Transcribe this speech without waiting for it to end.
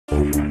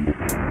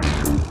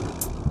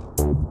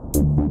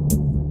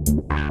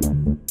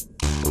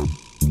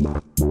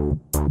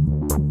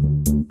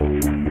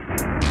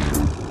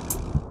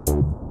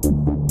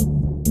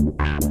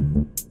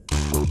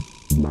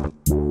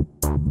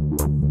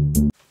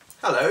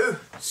Hello,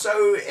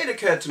 so it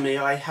occurred to me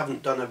I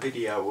haven't done a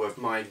video of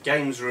my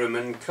games room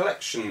and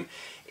collection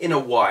in a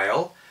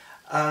while,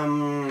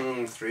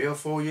 3 or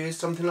 4 years,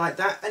 something like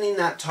that, and in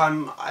that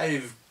time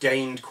I've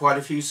gained quite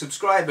a few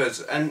subscribers,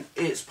 and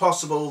it's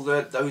possible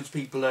that those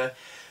people are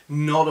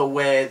not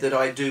aware that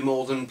I do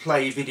more than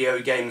play video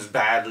games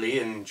badly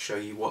and show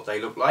you what they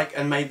look like,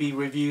 and maybe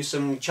review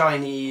some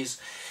Chinese,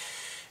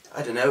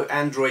 I don't know,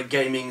 Android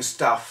gaming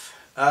stuff.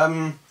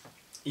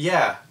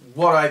 Yeah,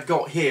 what I've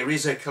got here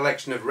is a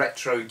collection of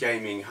retro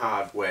gaming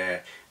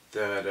hardware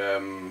that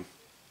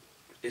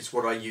is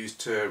what I use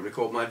to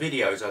record my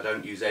videos. I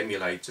don't use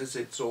emulators,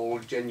 it's all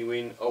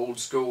genuine old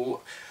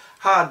school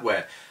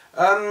hardware.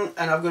 And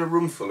I've got a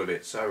room full of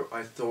it, so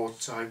I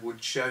thought I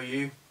would show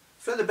you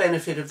for the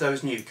benefit of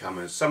those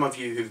newcomers. Some of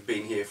you who've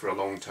been here for a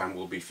long time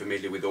will be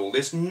familiar with all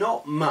this.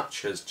 Not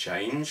much has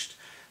changed.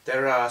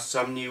 There are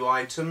some new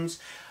items.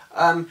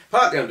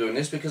 Partly I'm doing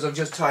this because I've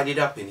just tidied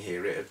up in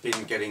here. It had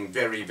been getting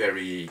very,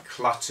 very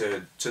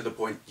cluttered to the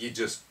point you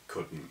just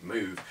couldn't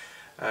move.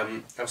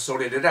 I've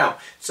sorted it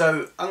out.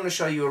 So I'm going to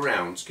show you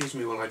around. Excuse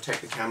me while I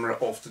take the camera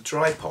off the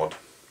tripod.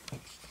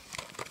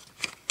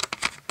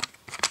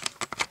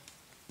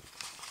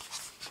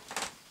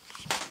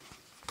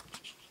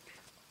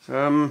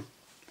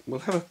 We'll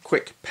have a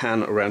quick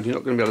pan around. You're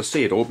not going to be able to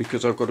see it all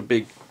because I've got a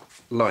big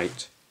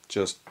light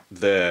just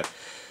there.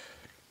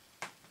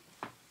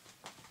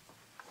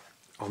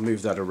 I'll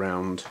move that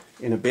around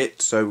in a bit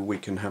so we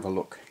can have a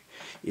look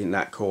in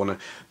that corner.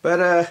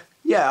 But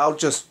yeah, I'll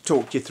just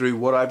talk you through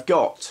what I've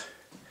got.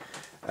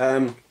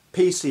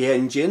 PC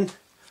Engine.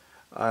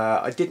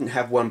 I didn't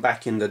have one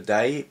back in the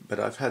day, but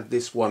I've had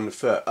this one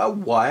for a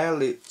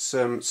while. It's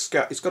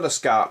got a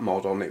SCART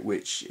mod on it,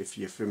 which, if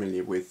you're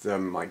familiar with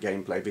my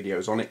gameplay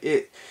videos on it,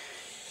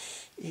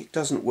 it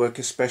doesn't work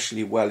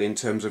especially well in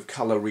terms of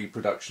colour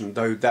reproduction,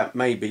 though that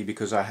may be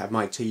because I have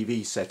my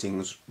TV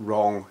settings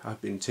wrong.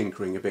 I've been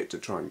tinkering a bit to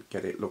try and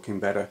get it looking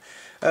better.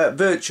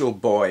 Virtual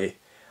Boy,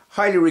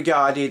 highly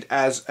regarded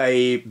as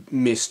a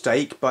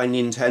mistake by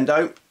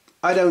Nintendo.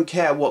 I don't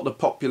care what the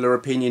popular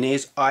opinion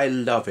is, I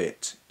love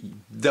it.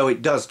 Though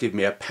it does give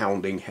me a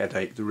pounding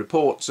headache. The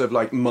reports of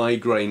like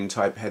migraine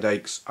type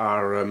headaches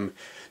are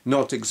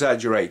not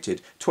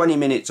exaggerated. 20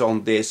 minutes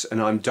on this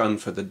and I'm done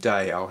for the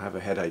day. I'll have a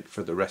headache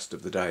for the rest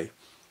of the day.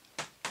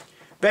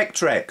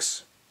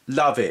 Vectrex,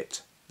 love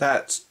it.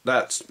 That's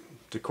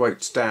to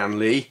quote Stan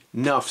Lee,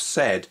 enough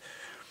said.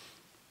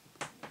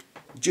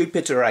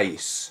 Jupiter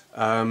Ace,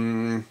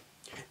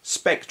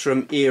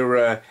 Spectrum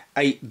era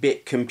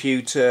 8-bit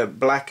computer,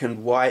 black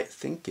and white,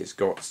 think it's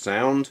got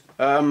sound.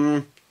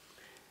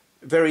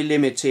 Very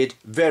limited,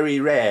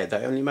 very rare.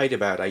 They only made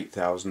about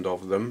 8,000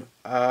 of them.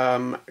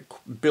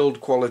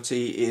 Build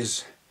quality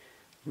is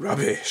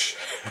rubbish.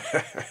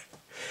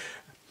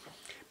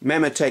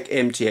 Mematech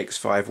MTX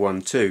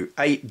 512,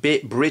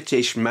 8-bit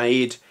British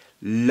made,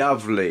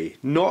 lovely.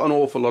 Not an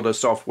awful lot of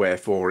software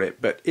for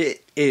it, but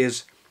it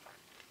is.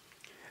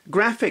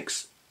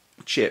 Graphics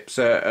chips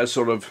are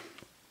sort of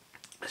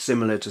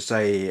similar to,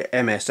 say,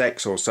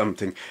 MSX or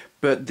something,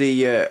 but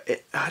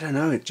I don't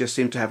know, it just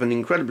seemed to have an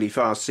incredibly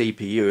fast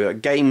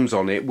CPU. Games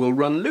on it will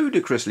run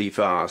ludicrously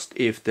fast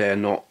if they're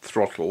not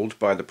throttled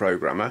by the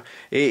programmer.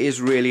 It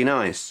is really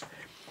nice.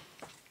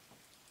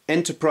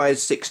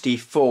 Enterprise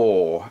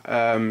 64,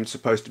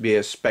 supposed to be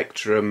a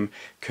Spectrum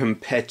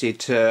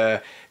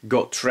competitor,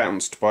 got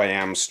trounced by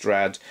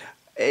Amstrad.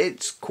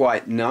 It's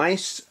quite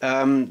nice.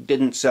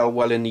 Didn't sell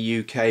well in the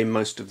UK,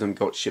 most of them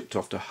got shipped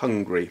off to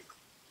Hungary.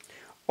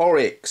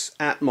 Oryx,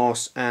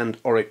 Atmos and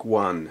Oryx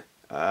 1.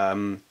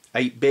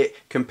 8-bit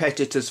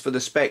competitors for the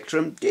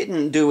Spectrum,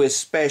 didn't do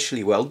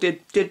especially well,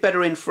 did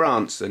better in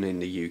France than in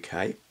the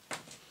UK.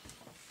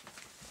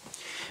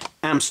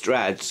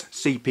 Amstrad's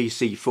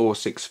CPC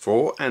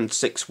 464 and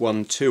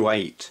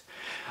 6128.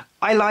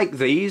 I like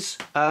these.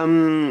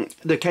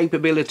 The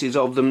capabilities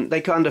of them,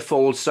 they kind of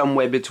fall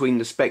somewhere between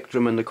the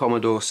Spectrum and the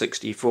Commodore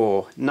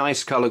 64.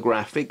 Nice colour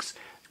graphics,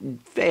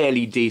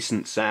 fairly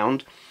decent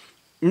sound.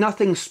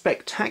 Nothing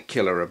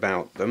spectacular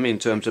about them in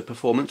terms of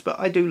performance, but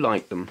I do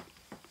like them.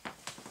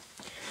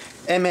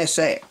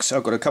 MSX,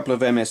 I've got a couple of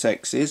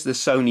MSXs, the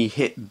Sony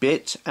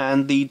Hit-Bit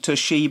and the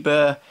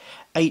Toshiba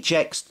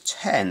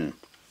HX10.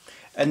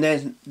 And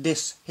then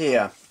this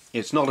here,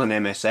 it's not an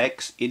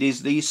MSX, it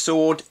is the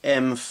Sword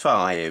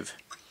M5.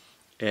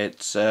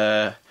 It's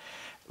known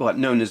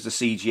as the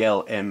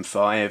CGL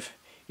M5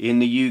 in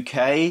the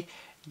UK.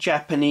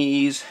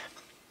 Japanese,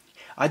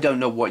 I don't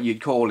know what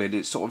you'd call it.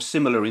 It's sort of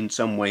similar in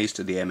some ways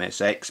to the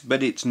MSX,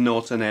 but it's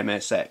not an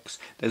MSX.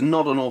 There's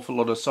not an awful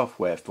lot of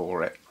software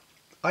for it.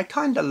 I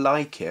kind of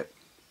like it.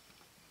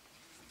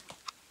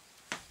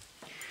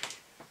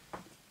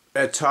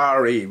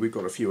 Atari, we've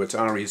got a few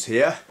Ataris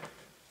here.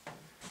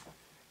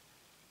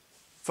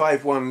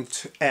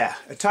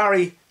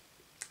 Atari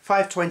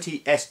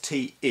 520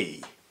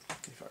 STE,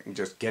 if I can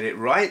just get it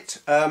right.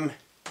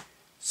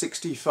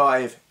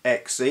 65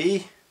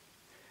 XE.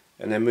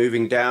 And then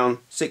moving down,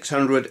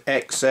 600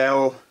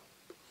 XL,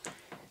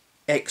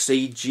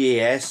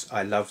 XEGS,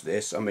 I love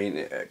this. I mean,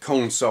 a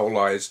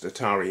consoleized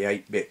Atari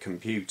 8-bit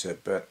computer,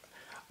 but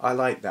I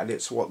like that.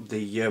 It's what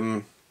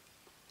the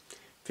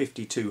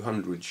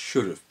 5200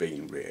 should have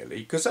been,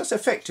 really, because that's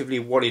effectively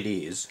what it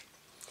is.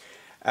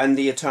 And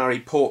the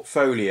Atari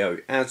portfolio,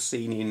 as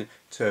seen in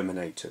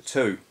Terminator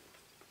 2.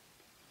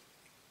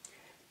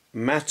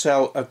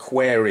 Mattel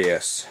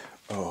Aquarius.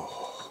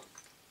 Oh,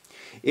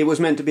 it was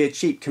meant to be a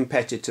cheap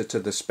competitor to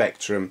the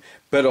Spectrum,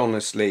 but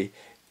honestly,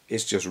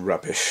 it's just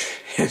rubbish.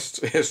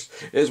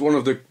 It's one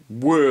of the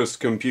worst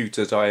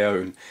computers I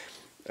own.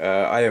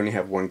 I only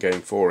have one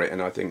game for it,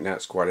 and I think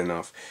that's quite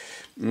enough.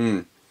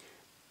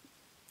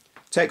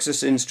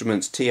 Texas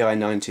Instruments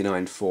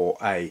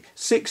TI-99-4A.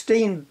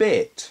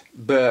 16-bit,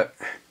 but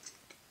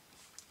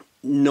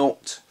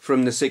not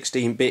from the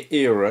 16-bit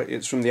era.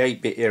 It's from the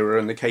 8-bit era,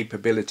 and the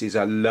capabilities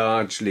are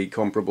largely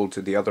comparable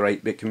to the other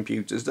 8-bit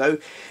computers, though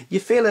you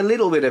feel a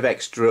little bit of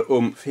extra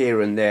oomph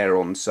here and there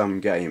on some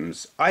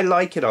games. I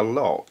like it a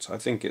lot. I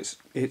think it's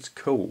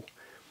cool.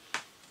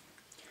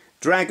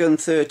 Dragon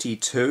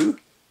 32,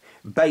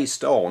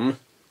 based on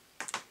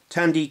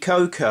Tandy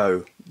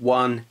Coco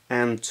 1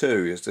 and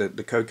 2. It's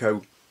the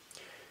Coco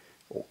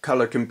or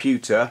colour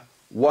computer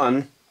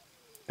 1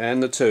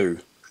 and the 2.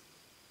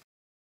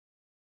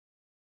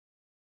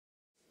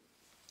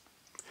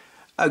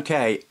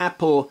 Okay,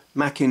 Apple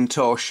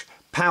Macintosh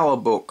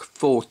PowerBook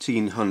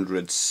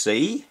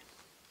 1400C.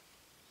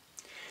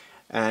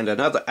 And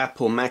another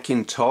Apple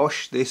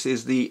Macintosh. This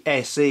is the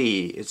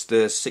SE. It's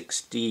the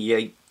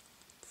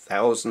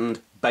 68,000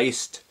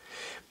 based,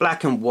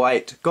 black and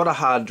white, got a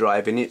hard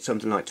drive in it,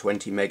 something like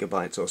 20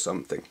 megabytes or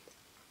something.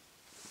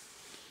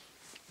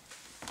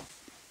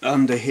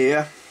 Under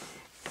here,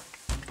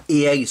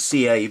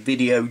 EACA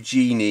Video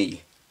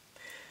Genie.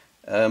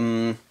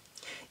 It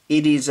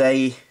is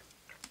a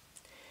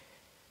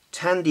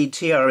Tandy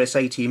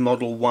TRS-80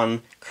 Model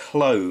 1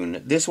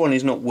 clone. This one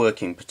is not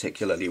working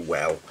particularly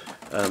well.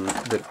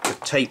 The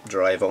tape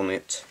drive on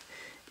it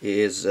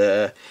is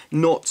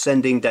not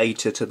sending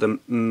data to the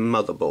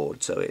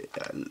motherboard, so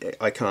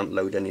I can't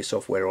load any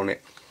software on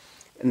it.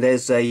 And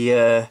there's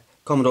a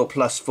Commodore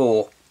Plus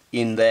 4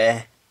 in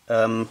there,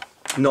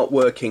 not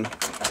working.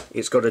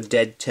 It's got a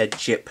dead TED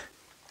chip.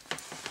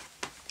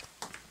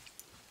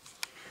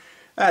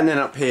 And then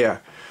up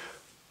here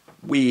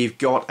we've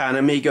got an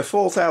Amiga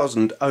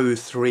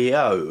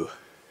 4030,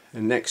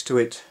 and next to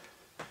it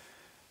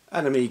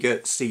an Amiga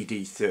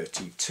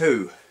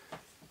CD32.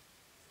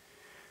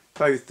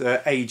 Both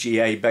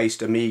AGA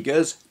based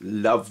Amigas,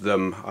 love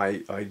them.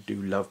 I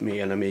do love me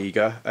an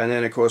Amiga. And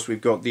then of course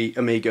we've got the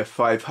Amiga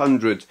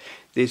 500.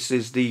 This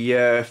is the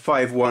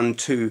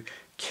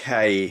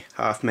 512K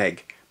half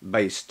meg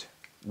based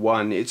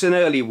one. It's an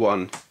early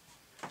one.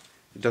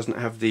 It doesn't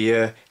have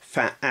the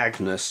fat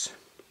Agnes.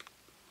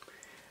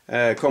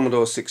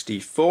 Commodore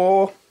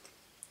 64,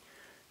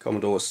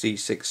 Commodore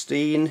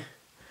C16,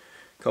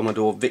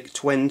 Commodore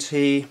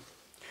VIC-20,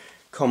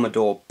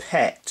 Commodore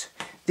PET.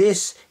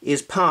 This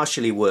is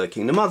partially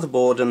working. The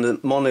motherboard and the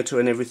monitor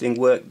and everything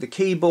work. The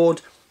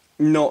keyboard,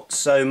 not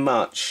so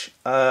much.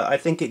 I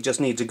think it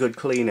just needs a good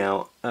clean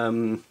out.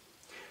 One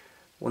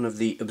of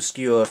the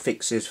obscure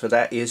fixes for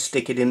that is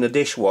stick it in the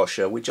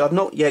dishwasher, which I've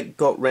not yet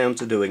got round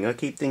to doing. I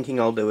keep thinking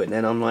I'll do it, and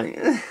then I'm like,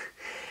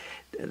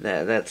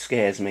 that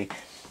scares me.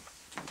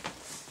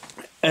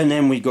 And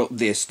then we got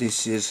this.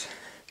 This is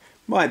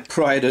my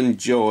pride and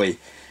joy.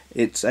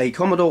 It's a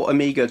Commodore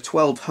Amiga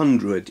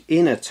 1200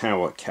 in a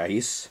tower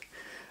case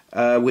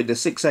with the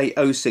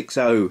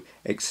 68060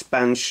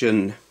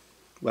 expansion,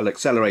 well,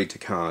 accelerator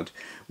card,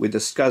 with the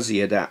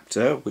SCSI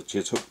adapter, which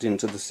is hooked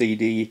into the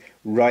CD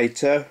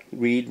writer,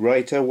 read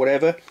writer,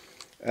 whatever.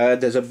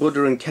 There's a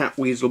Buddha and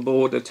Catweasel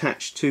board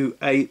attached to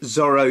a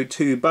Zorro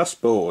 2 bus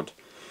board,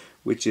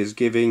 which is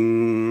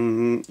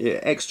giving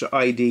extra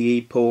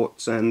IDE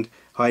ports and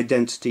high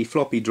density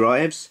floppy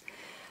drives.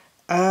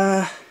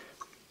 I've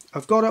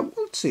got a,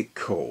 what's it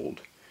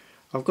called?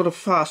 I've got a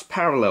fast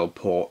parallel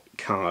port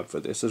card for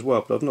this as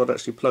well, but I've not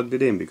actually plugged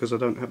it in because I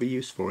don't have a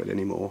use for it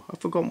anymore.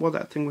 I've forgotten what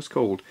that thing was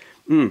called.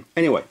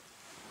 Anyway,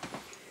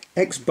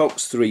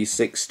 Xbox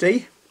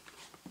 360,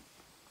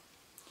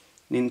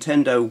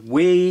 Nintendo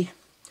Wii,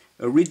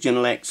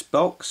 original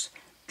Xbox,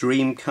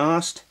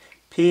 Dreamcast,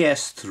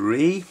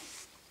 PS3.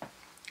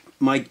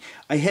 I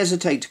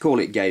hesitate to call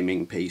it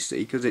gaming PC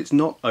because it's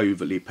not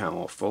overly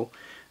powerful.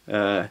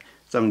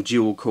 Some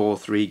dual core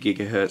 3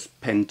 GHz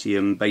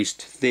Pentium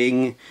based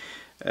thing.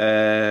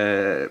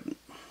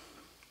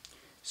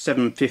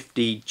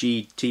 750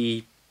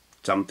 GT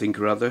something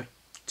or other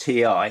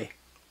TI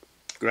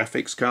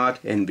graphics card,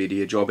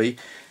 Nvidia jobby,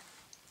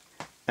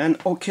 and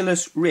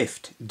Oculus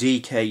Rift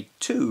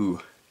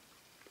DK2.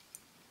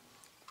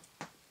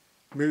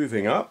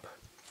 Moving up,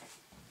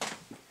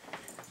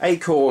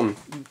 Acorn,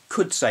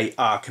 could say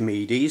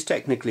Archimedes,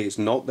 technically it's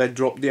not, they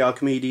dropped the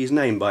Archimedes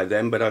name by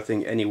then, but I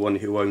think anyone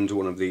who owns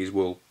one of these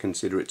will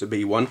consider it to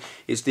be one.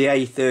 It's the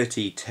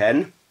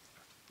A3010.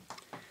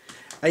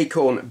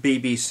 Acorn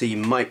BBC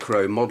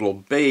Micro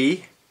Model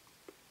B.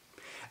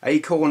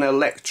 Acorn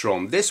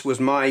Electron. This was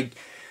my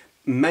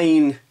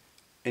main,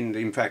 and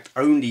in fact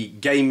only,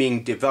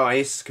 gaming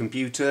device,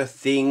 computer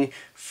thing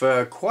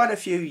for quite a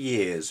few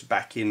years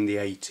back in the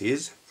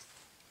 80s.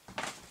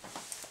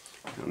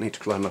 I need to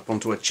climb up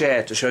onto a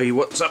chair to show you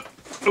what's up.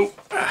 Oh,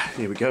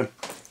 here we go.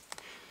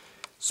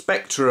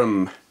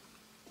 Spectrum,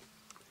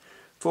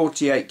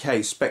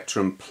 48K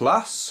Spectrum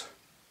Plus,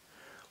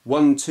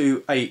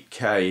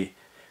 128K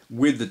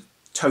with the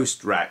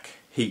toast rack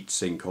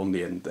heatsink on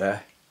the end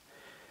there.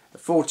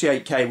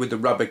 48K with the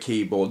rubber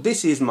keyboard.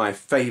 This is my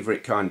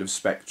favourite kind of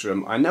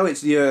Spectrum. I know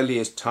it's the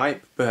earliest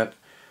type, but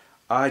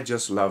I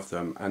just love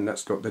them. And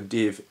that's got the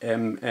div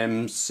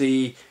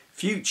MMC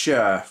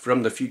Future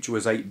from the Future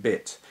Was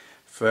 8-bit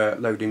for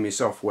loading me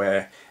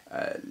software.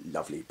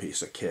 Lovely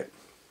piece of kit.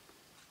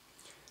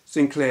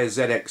 Sinclair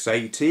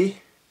ZX80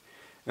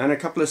 and a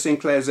couple of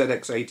Sinclair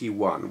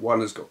ZX81.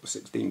 One has got the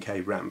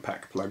 16K RAM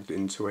pack plugged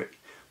into it.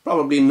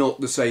 Probably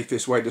not the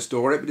safest way to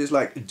store it, but it's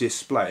like a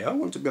display. I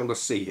want to be able to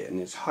see it, and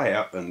it's high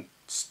up and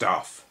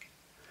stuff.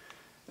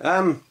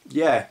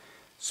 Yeah,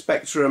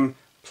 Spectrum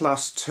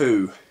Plus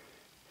 2.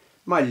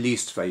 My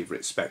least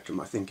favourite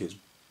Spectrum, I think, is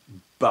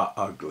butt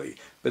ugly.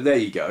 But there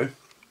you go.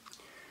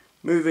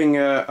 Moving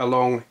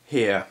along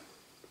here.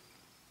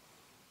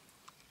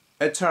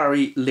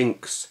 Atari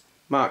Lynx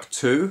Mark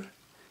II,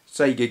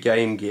 Sega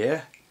Game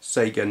Gear,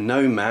 Sega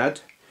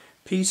Nomad,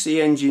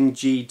 PC Engine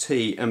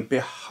GT, and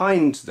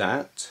behind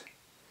that,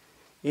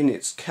 in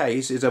its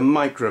case, is a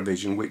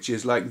Microvision, which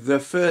is like the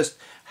first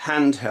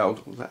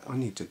handheld. I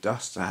need to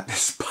dust that, the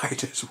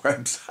spider's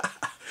webs.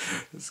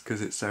 That's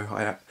because it's so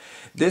high up.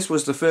 This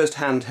was the first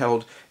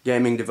handheld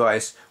gaming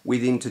device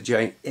with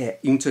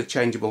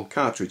interchangeable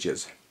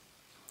cartridges.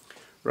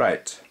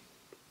 Right.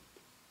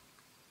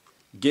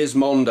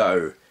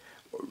 Gizmondo,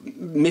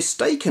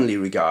 mistakenly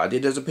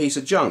regarded as a piece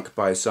of junk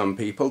by some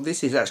people.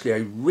 This is actually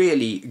a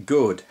really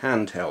good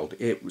handheld.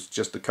 It was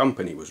just the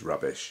company was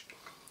rubbish.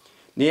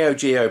 Neo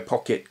Geo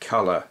Pocket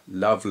Color,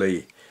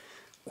 lovely.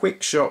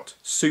 Quickshot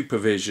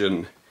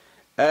Supervision,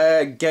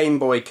 Game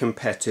Boy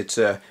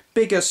competitor,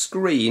 bigger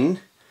screen,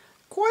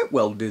 quite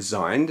well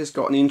designed. It's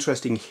got an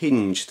interesting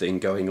hinge thing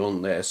going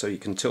on there so you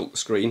can tilt the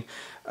screen,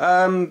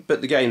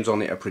 but the games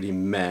on it are pretty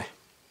meh.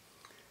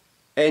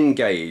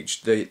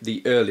 N-Gage,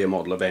 the earlier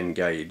model of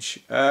N-Gage,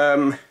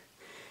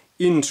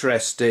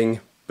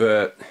 interesting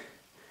but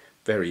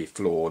very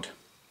flawed,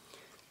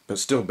 but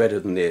still better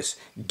than this.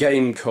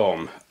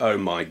 Gamecom, oh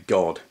my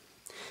god,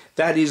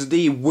 that is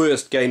the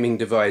worst gaming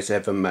device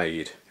ever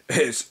made.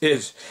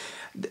 The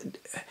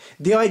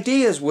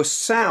ideas were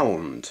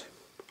sound.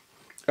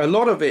 A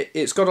lot of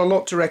it's got a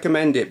lot to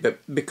recommend it, but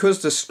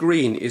because the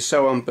screen is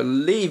so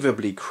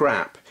unbelievably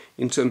crap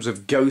in terms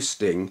of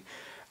ghosting,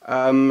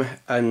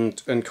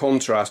 and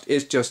contrast,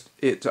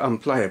 it's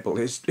unplayable.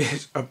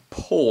 It's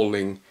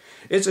appalling.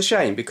 It's a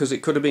shame because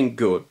it could have been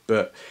good,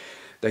 but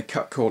they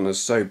cut corners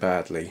so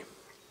badly.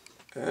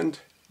 And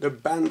the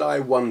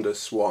Bandai Wonder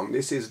Swan.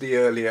 This is the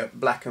earlier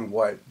black and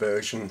white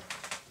version.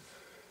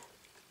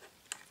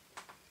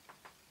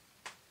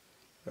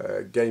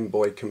 Game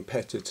Boy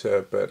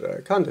competitor,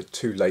 but kind of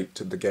too late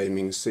to the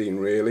gaming scene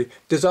really.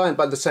 Designed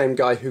by the same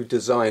guy who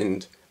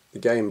designed the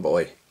Game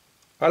Boy.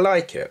 I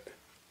like it.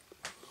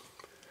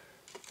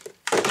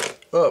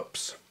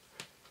 Oops.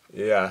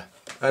 Yeah.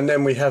 And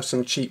then we have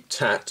some cheap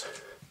tat.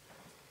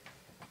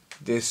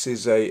 This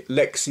is a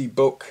Lexi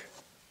book.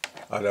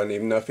 I don't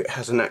even know if it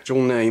has an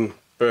actual name,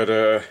 but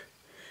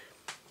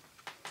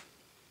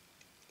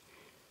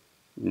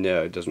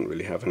no, it doesn't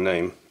really have a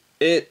name.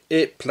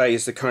 It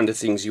plays the kind of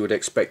things you would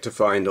expect to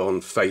find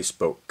on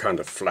Facebook, kind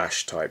of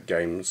flash type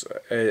games.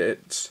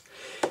 It's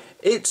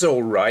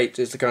all right.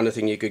 It's the kind of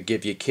thing you could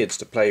give your kids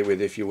to play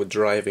with if you were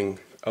driving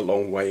a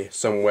long way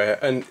somewhere.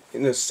 And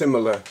in a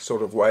similar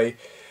sort of way,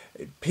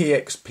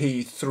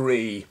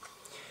 PXP3,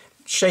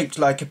 shaped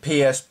like a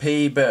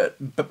PSP, but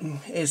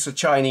it's a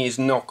Chinese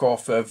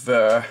knockoff of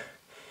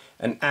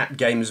an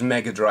AtGames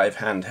Mega Drive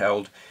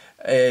handheld.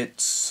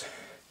 It's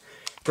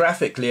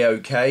graphically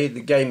okay, the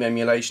game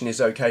emulation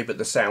is okay, but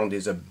the sound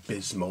is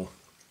abysmal.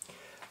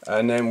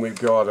 And then we've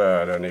got,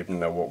 I don't even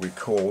know what we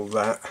call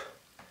that,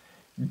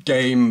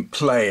 Game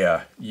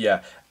Player,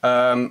 yeah,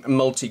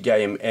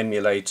 multi-game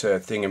emulator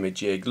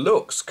thingamajig.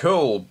 Looks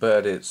cool,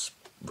 but it's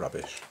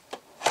rubbish,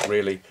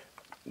 really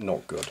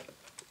not good.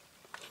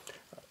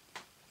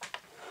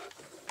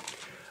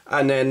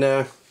 And then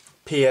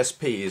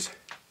PSPs,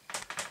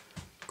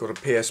 got a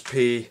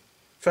PSP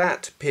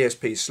Fat,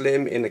 PSP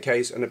Slim in the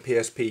case, and a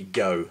PSP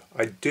Go.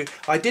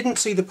 I didn't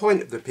see the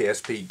point of the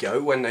PSP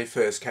Go when they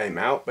first came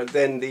out, but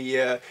then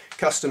the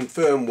custom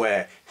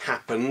firmware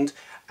happened,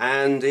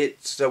 and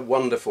it's a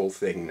wonderful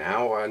thing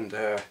now. And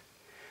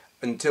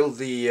until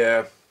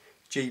the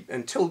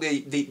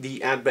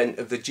advent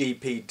of the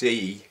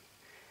GPD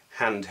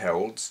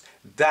handhelds,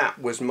 that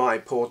was my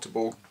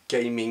portable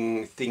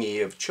gaming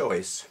thingy of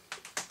choice.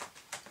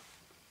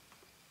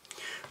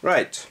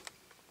 Right.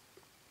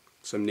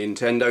 Some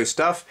Nintendo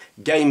stuff.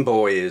 Game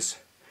Boys.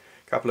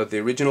 A couple of the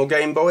original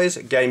Game Boys.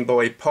 Game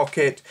Boy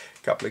Pocket.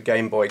 A couple of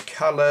Game Boy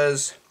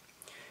Colors.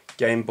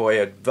 Game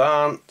Boy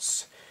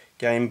Advance.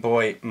 Game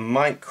Boy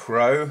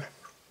Micro,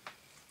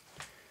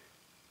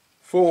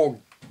 4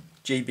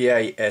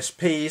 GBA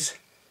SPs,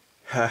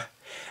 a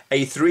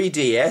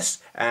 3DS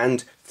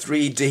and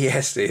 3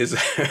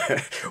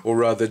 DSs, or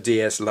rather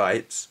DS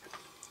Lites,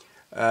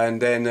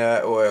 and then,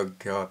 oh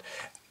god,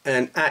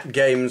 an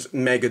AtGames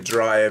Mega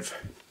Drive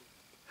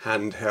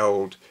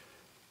handheld.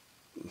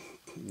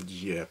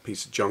 Yeah,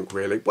 piece of junk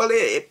really. Well,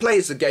 it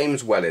plays the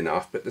games well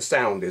enough, but the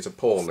sound is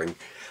appalling.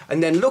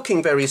 And then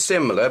looking very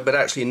similar, but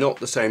actually not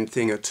the same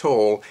thing at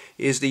all,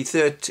 is the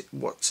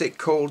what's it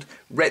called?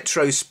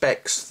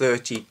 RetroSpecs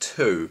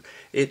 32.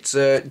 It's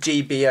a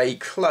GBA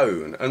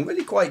clone, and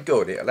really quite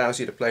good. It allows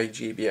you to play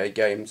GBA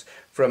games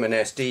from an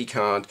SD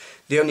card.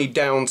 The only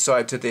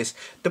downside to this,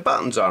 the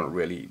buttons aren't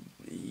really...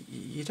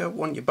 You don't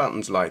want your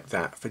buttons like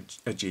that for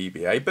a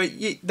GBA, but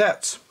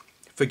that's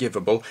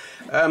forgivable.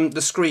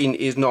 The screen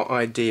is not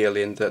ideal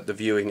in that the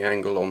viewing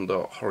angle on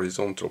the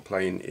horizontal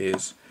plane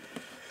is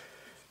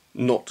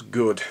not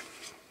good.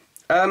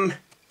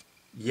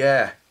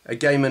 Yeah, a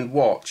Game &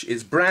 Watch.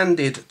 It's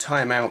branded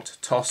Timeout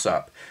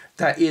Toss-Up.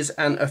 That is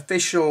an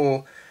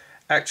official,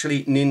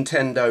 actually,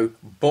 Nintendo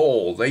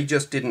ball. They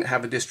just didn't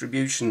have a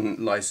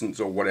distribution license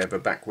or whatever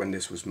back when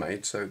this was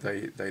made, so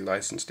they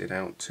licensed it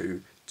out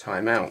to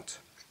Timeout.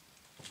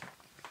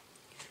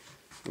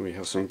 We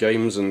have some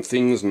games and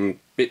things and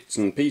bits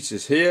and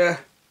pieces here.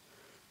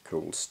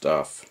 Cool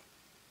stuff.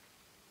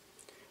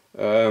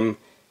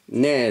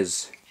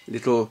 NES,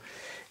 little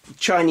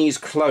Chinese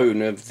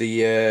clone of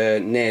the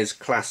NES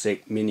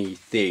Classic Mini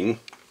thing.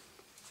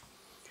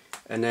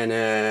 And then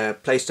a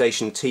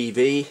PlayStation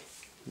TV,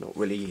 not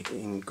really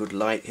in good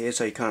light here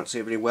so you can't see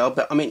it very well,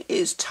 but I mean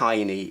it's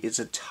tiny. It's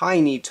a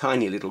tiny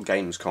little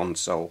games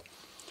console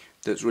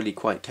that's really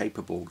quite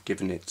capable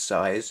given its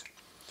size.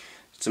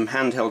 Some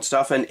handheld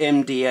stuff, and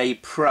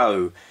MDA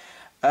Pro.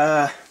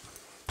 An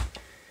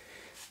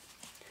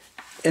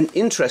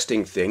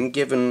interesting thing,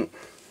 given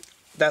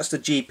that's the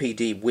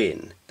GPD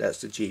Win,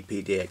 that's the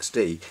GPD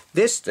XD.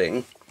 This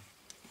thing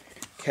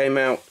came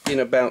out in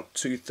about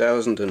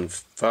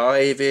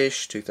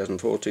 2005-ish,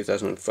 2004,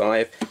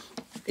 2005.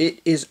 It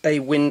is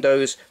a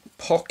Windows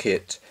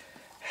Pocket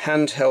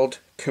handheld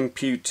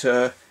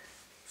computer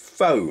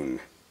phone.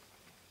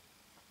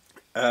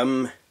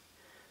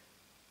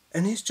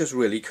 And it's just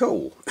really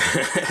cool.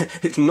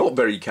 It's not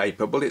very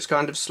capable, it's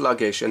kind of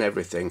sluggish and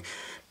everything.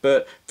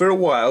 But for a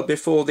while,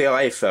 before the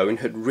iPhone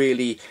had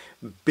really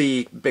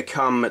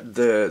become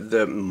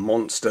the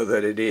monster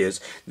that it is,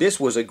 this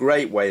was a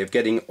great way of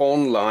getting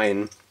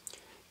online,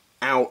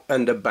 out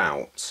and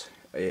about.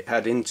 It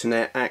had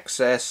internet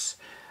access,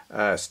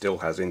 still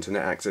has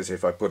internet access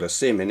if I put a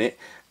SIM in it.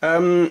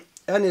 And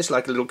it's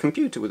like a little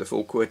computer with a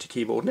full QWERTY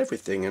keyboard and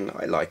everything, and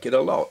I like it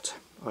a lot.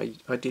 I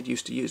did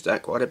used to use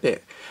that quite a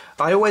bit.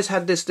 I always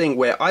had this thing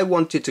where I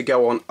wanted to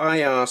go on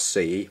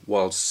IRC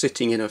while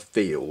sitting in a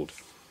field,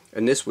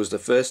 and this was the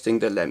first thing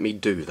that let me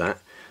do that.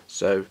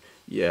 So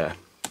yeah,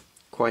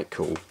 quite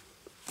cool.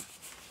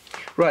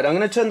 Right, I'm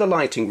going to turn the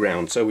lighting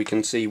round so we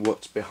can see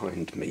what's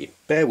behind me.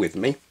 Bear with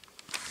me.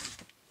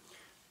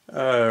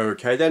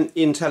 Okay, then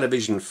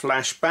Intellivision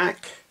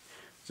Flashback.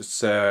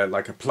 It's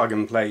like a plug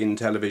and play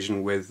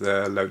Intellivision with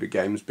a load of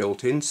games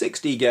built in.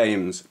 60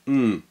 games.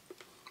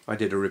 I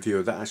did a review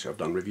of that. Actually, I've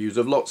done reviews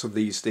of lots of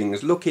these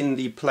things. Look in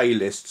the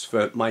playlists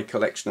for my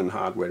collection and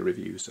hardware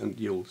reviews and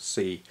you'll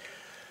see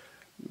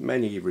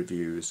many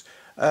reviews.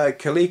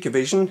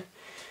 ColecoVision,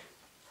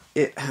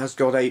 it has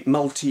got a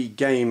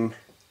multi-game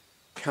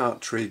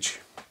cartridge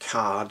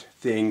card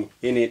thing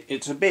in it.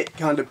 It's a bit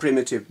kind of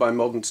primitive by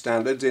modern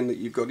standards in that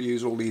you've got to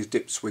use all these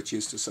dip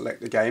switches to select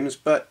the games,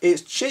 but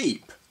it's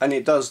cheap and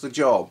it does the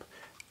job.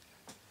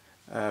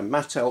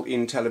 Mattel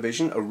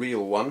Intellivision, a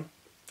real one.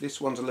 This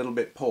one's a little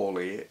bit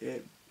poorly.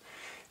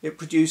 It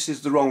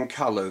produces the wrong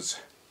colours.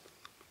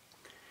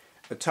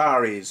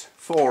 Ataris,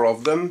 4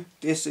 of them.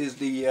 This is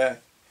the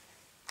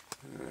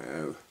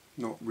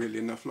not really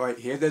enough light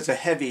here. There's a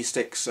Heavy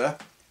Sixer.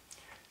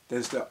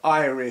 There's the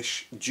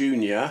Irish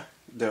Junior,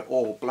 the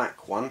all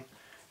black one.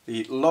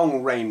 The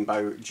Long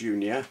Rainbow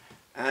Junior,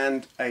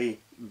 and a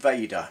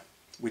Vader,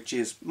 which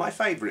is my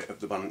favourite of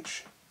the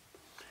bunch.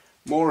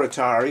 More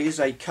Ataris,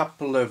 a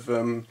couple of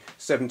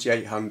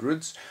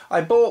 7800s.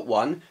 I bought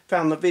one,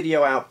 found the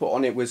video output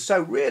on it was so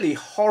really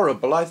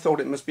horrible I thought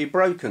it must be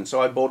broken, so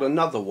I bought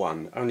another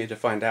one, only to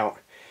find out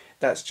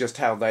that's just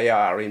how they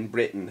are in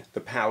Britain.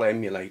 The PAL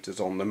emulators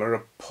on them are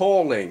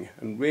appalling,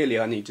 and really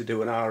I need to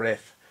do an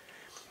RF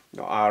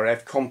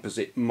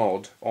composite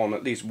mod on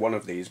at least one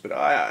of these, but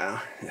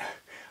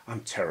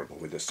I'm terrible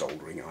with the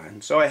soldering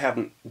iron, so I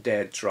haven't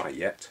dared try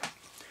yet.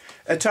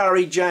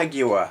 Atari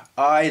Jaguar.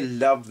 I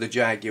love the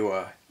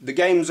Jaguar. The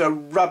games are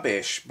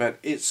rubbish, but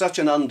it's such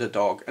an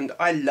underdog, and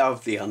I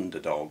love the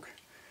underdog.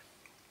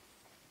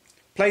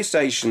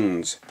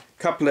 PlayStations.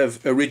 Couple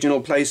of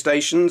original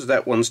PlayStations.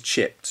 That one's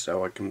chipped,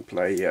 so I can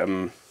play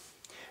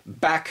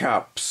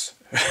backups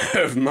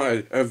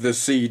of the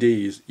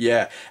CDs.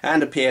 Yeah,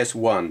 and a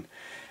PS1.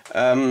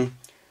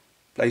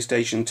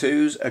 PlayStation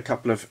 2s, a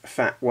couple of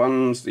fat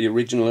ones, the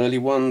original early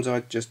ones.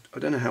 I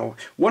don't know how.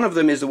 One of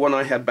them is the one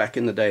I had back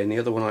in the day, and the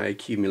other one I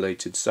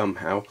accumulated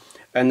somehow.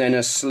 And then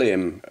a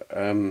slim,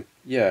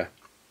 yeah.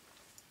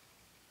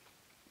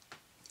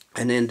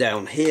 And then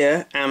down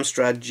here,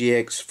 Amstrad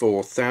GX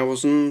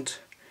 4000.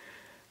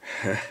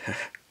 I'm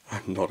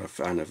not a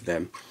fan of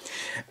them.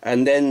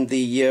 And then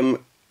the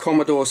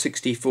Commodore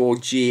 64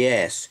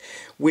 GS,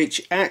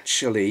 which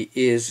actually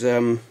is,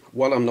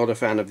 while I'm not a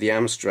fan of the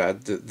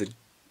Amstrad, the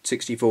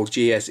 64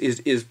 GS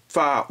is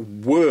far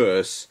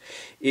worse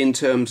in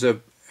terms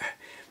of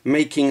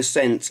making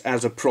sense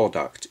as a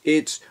product.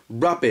 It's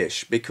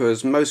rubbish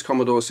because most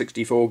Commodore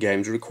 64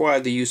 games require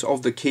the use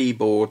of the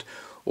keyboard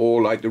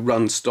or like the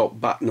run stop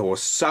button or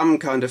some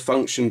kind of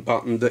function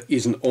button that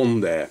isn't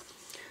on there.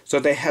 So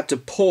they had to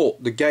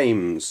port the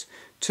games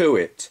to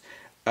it,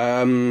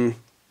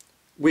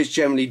 which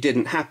generally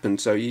didn't happen.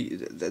 So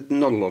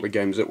not a lot of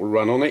games that will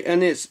run on it,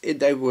 and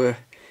they were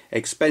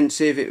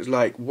expensive. It was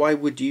like, why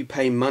would you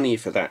pay money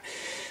for that?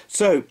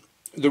 So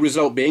the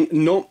result being,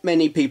 not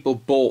many people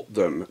bought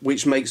them,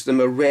 which makes them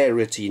a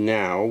rarity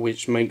now,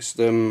 which makes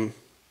them,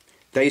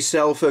 they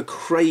sell for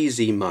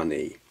crazy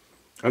money.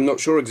 I'm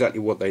not sure exactly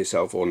what they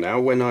sell for now.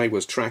 When I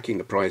was tracking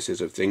the prices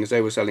of things,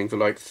 they were selling for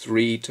like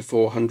 £300 to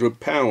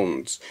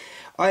 £400.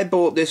 I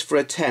bought this for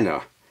a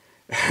tenner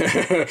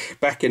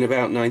back in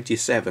about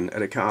 '97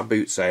 at a car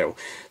boot sale.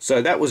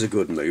 So that was a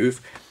good move.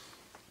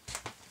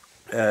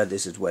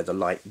 This is where the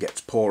light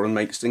gets poor and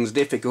makes things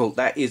difficult.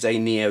 That is a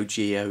Neo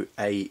Geo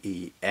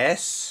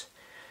AES,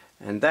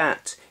 and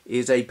that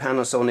is a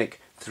Panasonic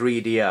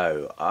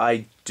 3DO.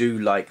 I do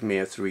like me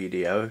a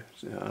 3DO.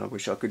 I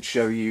wish I could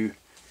show you.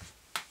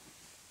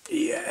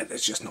 Yeah,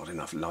 there's just not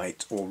enough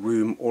light or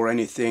room or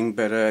anything,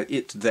 but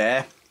it's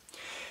there.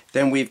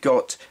 Then we've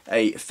got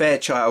a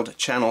Fairchild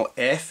Channel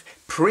F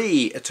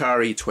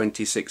pre-Atari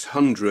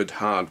 2600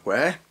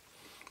 hardware.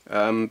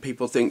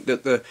 People think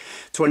that the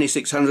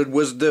 2600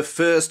 was the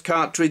first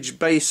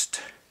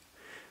cartridge-based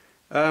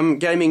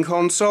gaming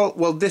console.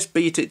 Well, this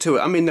beat it to it.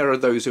 I mean, there are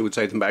those who would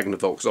say the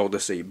Magnavox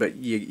Odyssey, but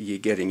you're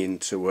getting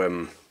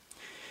into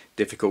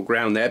difficult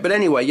ground there. But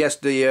anyway, yes,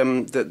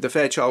 the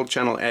Fairchild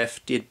Channel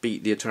F did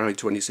beat the Atari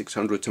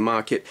 2600 to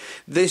market.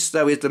 This,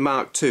 though, is the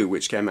Mark II,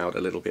 which came out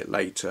a little bit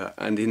later,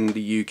 and in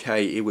the UK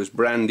it was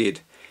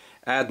branded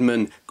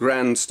Adman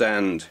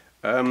Grandstand,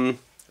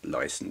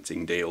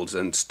 licensing deals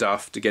and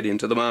stuff to get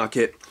into the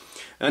market.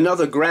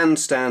 Another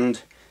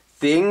Grandstand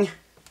thing,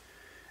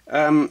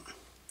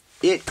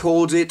 it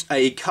calls it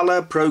a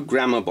color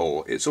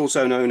programmable. It's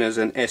also known as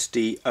an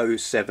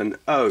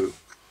SD070.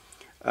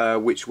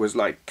 Which was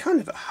like kind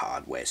of a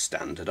hardware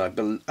standard.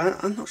 I'm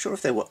not sure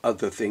if there were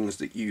other things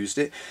that used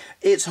it.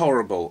 It's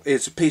horrible.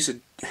 It's a piece of,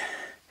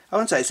 I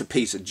won't say it's a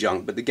piece of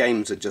junk, but the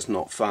games are just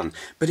not fun.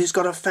 But it's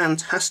got a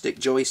fantastic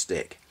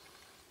joystick.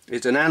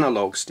 It's an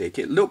analog stick.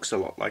 It looks a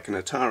lot like an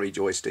Atari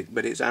joystick,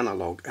 but it's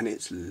analog and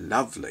it's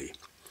lovely.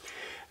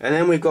 And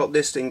then we've got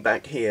this thing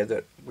back here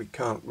that we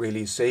can't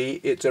really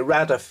see. It's a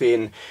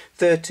Radafin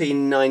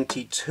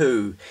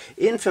 1392.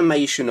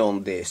 Information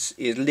on this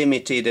is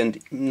limited and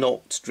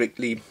not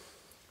strictly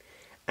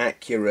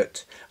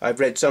accurate.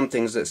 I've read some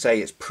things that say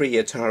it's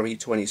pre-Atari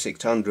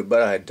 2600,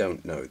 but I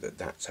don't know that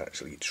that's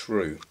actually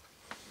true.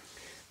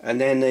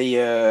 And then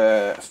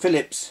a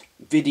Philips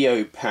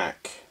Video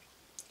Pack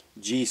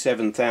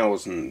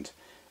G7000.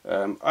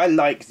 I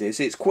like this.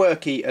 It's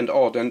quirky and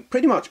odd, and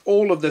pretty much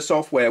all of the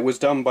software was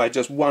done by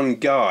just one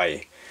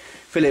guy.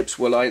 Philips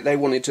were like, they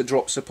wanted to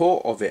drop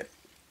support of it,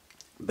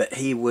 but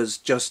he was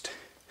just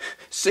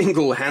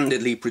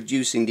single-handedly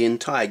producing the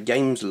entire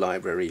games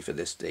library for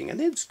this thing,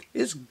 and it's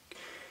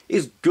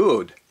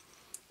good.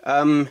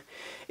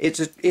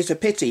 It's a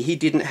pity he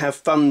didn't have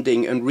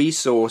funding and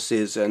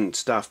resources and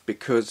stuff,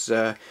 because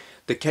the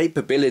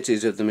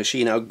capabilities of the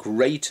machine are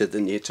greater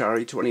than the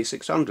Atari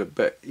 2600,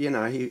 but you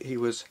know,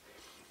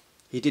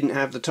 he didn't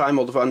have the time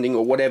or the funding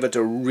or whatever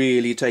to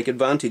really take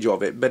advantage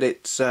of it, but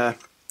it's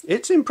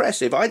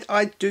impressive.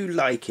 I do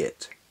like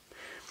it.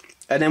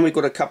 And then we've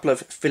got a couple of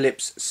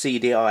Philips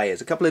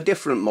CDIs, a couple of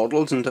different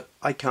models, and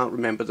I can't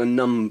remember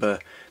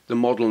the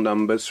model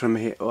numbers from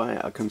here. Oh,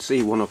 I can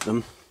see one of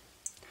them.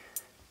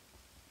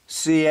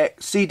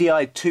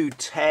 CDI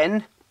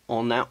 210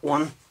 on that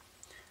one.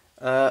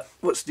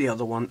 What's the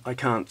other one? I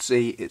can't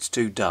see. It's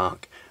too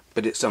dark,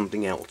 but it's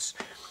something else.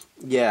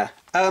 Yeah.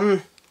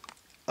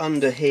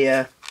 Under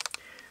here,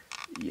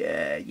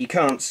 yeah, you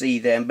can't see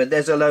them, but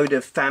there's a load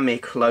of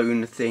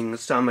Famiclone things.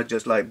 Some are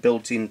just like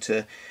built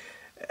into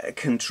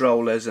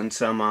controllers, and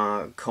some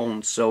are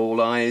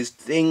consoleized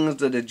things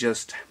that are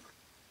just,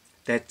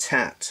 they're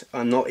tat.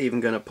 I'm not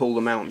even going to pull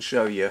them out and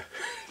show you,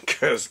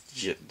 because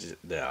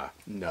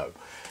no.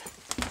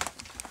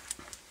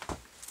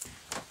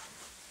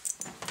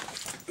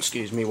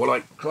 Excuse me while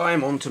I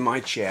climb onto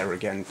my chair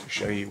again to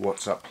show you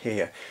what's up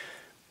here.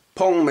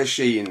 Pong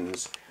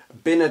machines.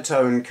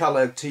 Binatone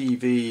Colour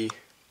TV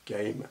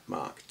Game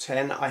Mark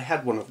 10. I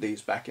had one of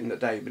these back in the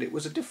day, but it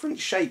was a different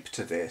shape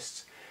to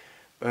this.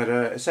 But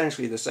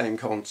essentially the same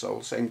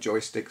console, same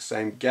joystick,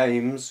 same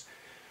games.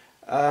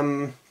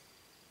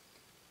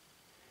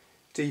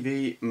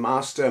 TV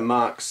Master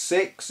Mark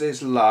 6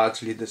 is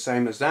largely the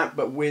same as that,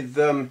 but with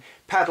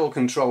paddle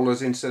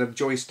controllers instead of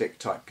joystick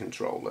type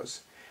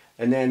controllers.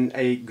 And then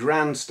a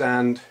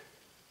grandstand,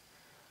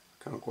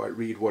 can't quite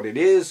read what it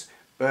is,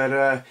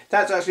 but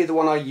that's actually the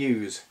one I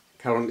use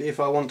currently. If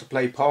I want to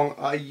play Pong,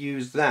 I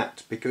use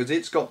that because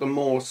it's got the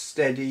more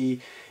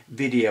steady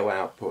video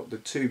output. The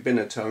two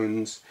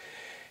Binatones,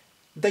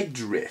 they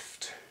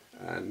drift,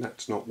 and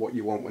that's not what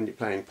you want when you're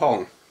playing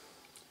Pong.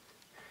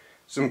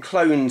 Some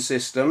clone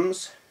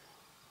systems,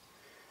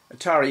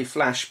 Atari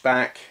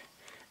Flashback,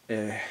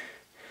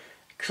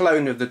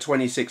 clone of the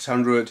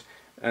 2600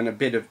 and a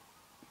bit of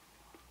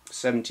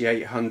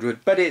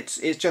 7800, but it's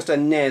just a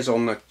NES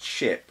on a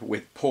chip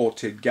with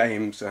ported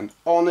games, and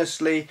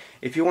honestly,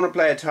 if you want to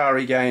play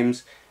Atari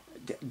games,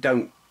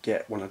 don't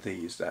get one of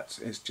these.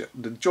 It's just,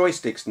 the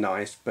joystick's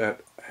nice,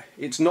 but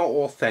it's not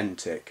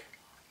authentic.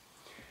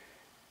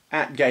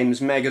 At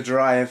Games Mega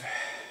Drive,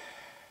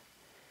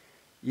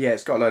 yeah,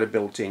 it's got a load of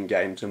built-in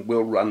games and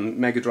will run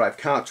Mega Drive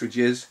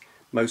cartridges,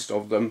 most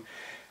of them.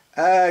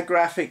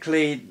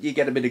 Graphically, you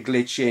get a bit of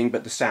glitching,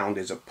 but the sound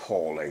is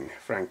appalling.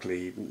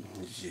 Frankly,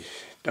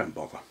 don't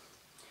bother.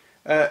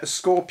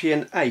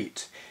 Scorpion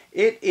 8.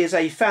 It is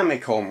a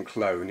Famicom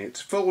clone.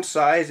 It's full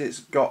size, it's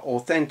got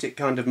authentic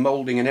kind of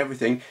moulding and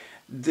everything.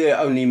 The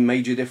only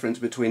major difference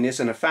between this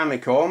and a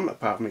Famicom,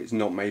 apart from it's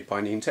not made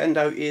by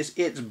Nintendo, is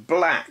it's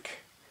black.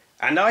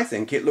 And I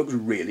think it looks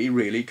really,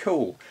 really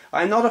cool.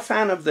 I'm not a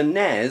fan of the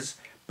NES,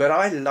 but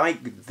I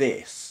like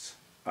this.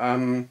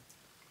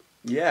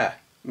 Yeah,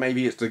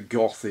 maybe it's the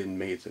goth in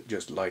me that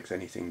just likes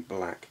anything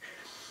black.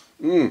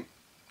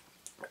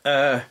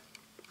 Sega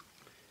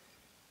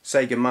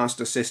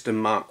Master System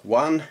Mark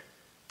I.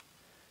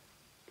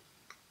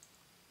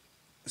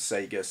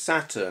 Sega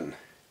Saturn.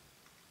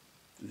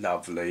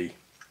 Lovely.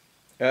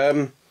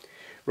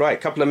 Right,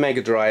 a couple of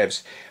Mega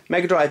Drives.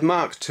 Mega Drive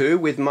Mark II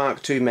with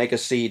Mark II Mega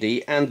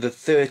CD and the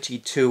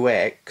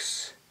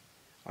 32X.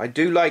 I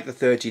do like the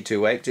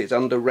 32X, it's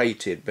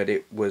underrated, but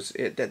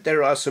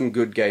there are some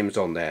good games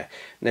on there.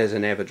 And there's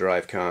an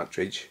EverDrive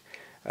cartridge.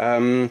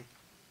 Mark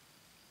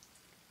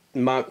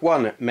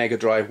I Mega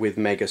Drive with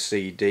Mega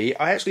CD.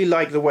 I actually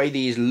like the way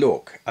these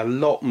look a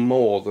lot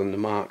more than the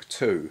Mark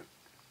II.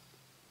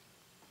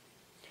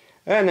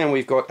 And then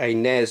we've got a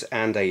NES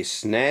and a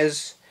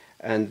SNES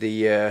and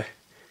the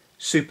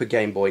Super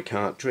Game Boy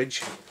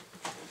cartridge.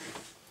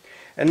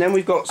 And then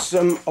we've got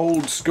some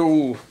old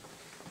school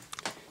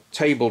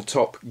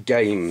tabletop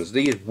games.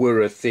 These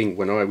were a thing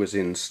when I was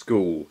in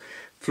school.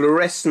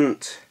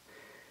 Fluorescent,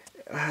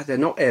 they're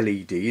not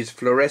LEDs,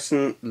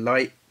 fluorescent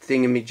light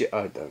thingamajig,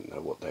 I don't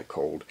know what they're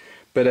called.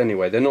 But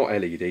anyway, they're not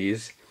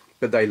LEDs,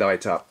 but they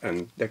light up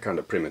and they're kind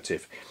of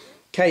primitive.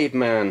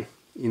 Caveman,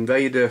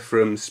 Invader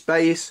from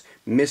Space,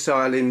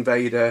 Missile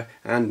Invader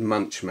and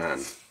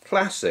Munchman.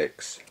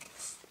 Classics.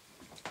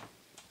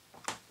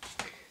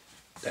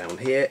 Down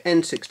here,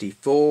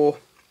 N64,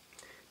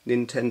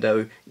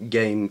 Nintendo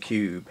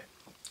GameCube,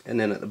 and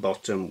then at the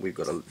bottom we've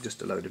got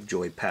just a load of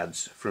joy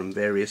pads from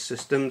various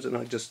systems, and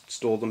I just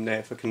store them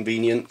there for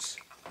convenience.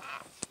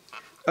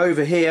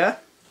 Over here,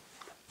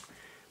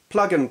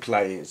 plug and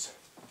plays.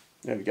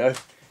 There we go.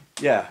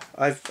 Yeah,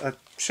 I've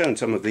shown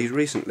some of these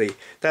recently.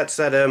 That's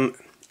that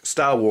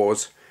Star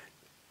Wars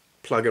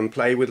plug and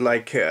play with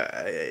like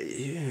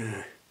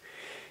yeah.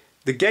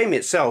 The game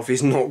itself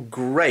is not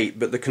great,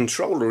 but the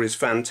controller is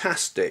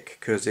fantastic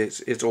because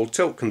it's all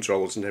tilt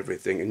controls and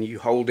everything, and you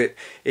hold it,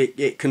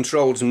 it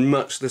controls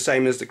much the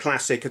same as the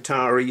classic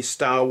Atari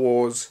Star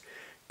Wars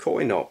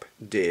coin-op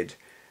did.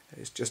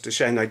 It's just a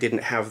shame I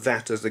didn't have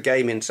that as the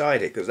game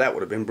inside it, because that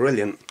would have been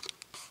brilliant.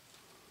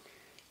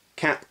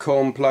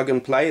 Capcom plug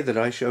and play that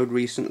I showed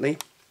recently.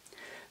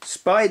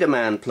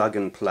 Spider-Man plug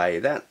and play,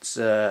 that's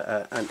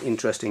an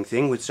interesting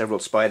thing with several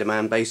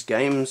Spider-Man based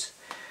games.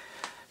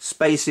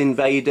 Space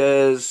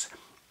Invaders,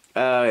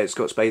 it's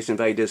got Space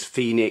Invaders,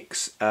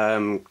 Phoenix,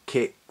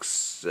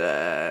 Kicks,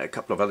 a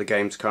couple of other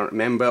games, can't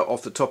remember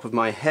off the top of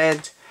my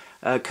head.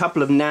 A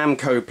couple of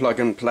Namco plug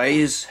and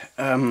plays.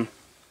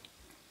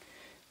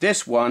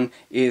 This one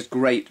is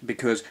great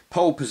because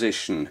pole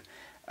position.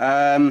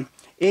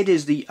 It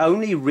is the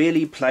only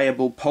really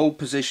playable pole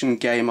position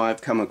game I've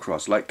come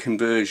across, like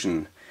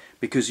Conversion,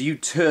 because you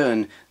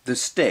turn the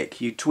stick,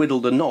 you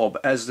twiddle the knob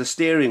as the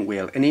steering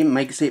wheel, and it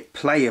makes it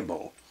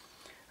playable.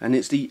 And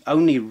it's the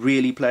only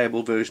really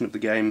playable version of the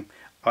game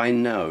I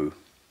know.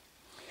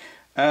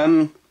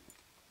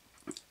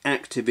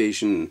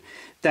 Activision,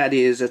 that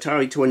is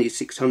Atari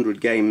 2600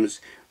 games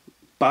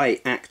by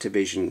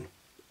Activision,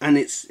 and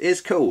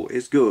it's cool,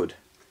 it's good.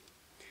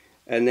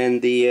 And then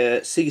the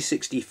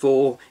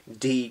C64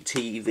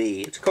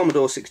 DTV, it's a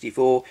Commodore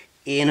 64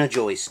 in a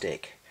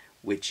joystick,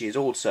 which is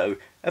also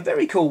a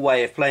very cool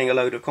way of playing a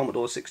load of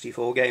Commodore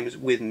 64 games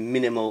with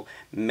minimal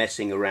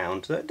messing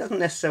around. So it doesn't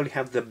necessarily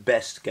have the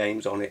best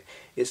games on it.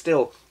 It's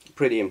still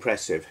pretty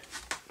impressive.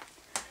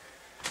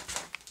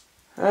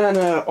 And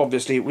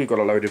obviously we've got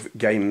a load of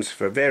games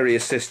for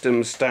various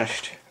systems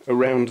stashed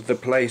around the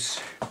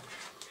place.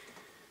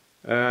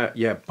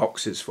 Yeah,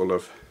 boxes full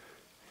of.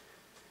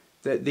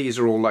 These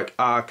are all like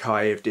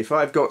archived. If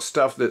I've got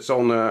stuff that's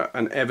on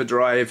an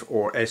EverDrive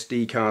or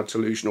SD card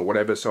solution or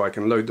whatever, so I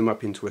can load them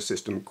up into a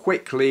system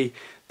quickly,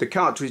 the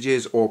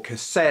cartridges or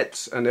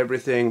cassettes and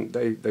everything,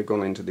 they've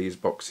gone into these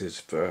boxes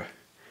for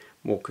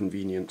more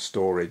convenient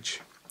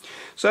storage.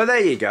 So there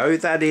you go.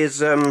 That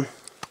is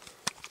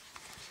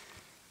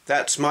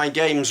that's my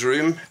games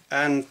room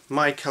and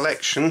my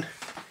collection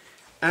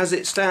as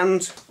it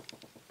stands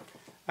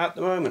at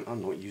the moment.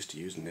 I'm not used to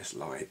using this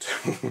light.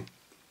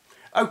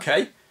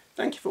 Okay.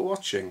 Thank you for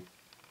watching.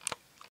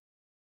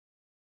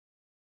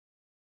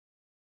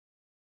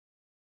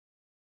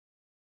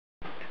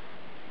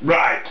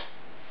 Right,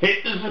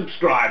 hit the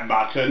subscribe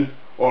button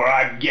or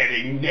I'm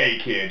getting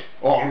naked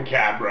on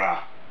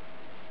camera.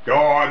 Go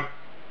on,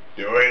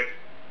 do it.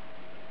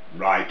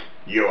 Right,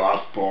 you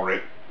asked for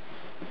it.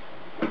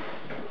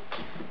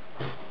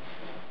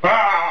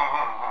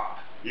 Ah,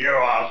 you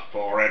asked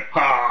for it.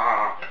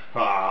 Ha,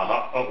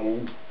 ha,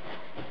 oh.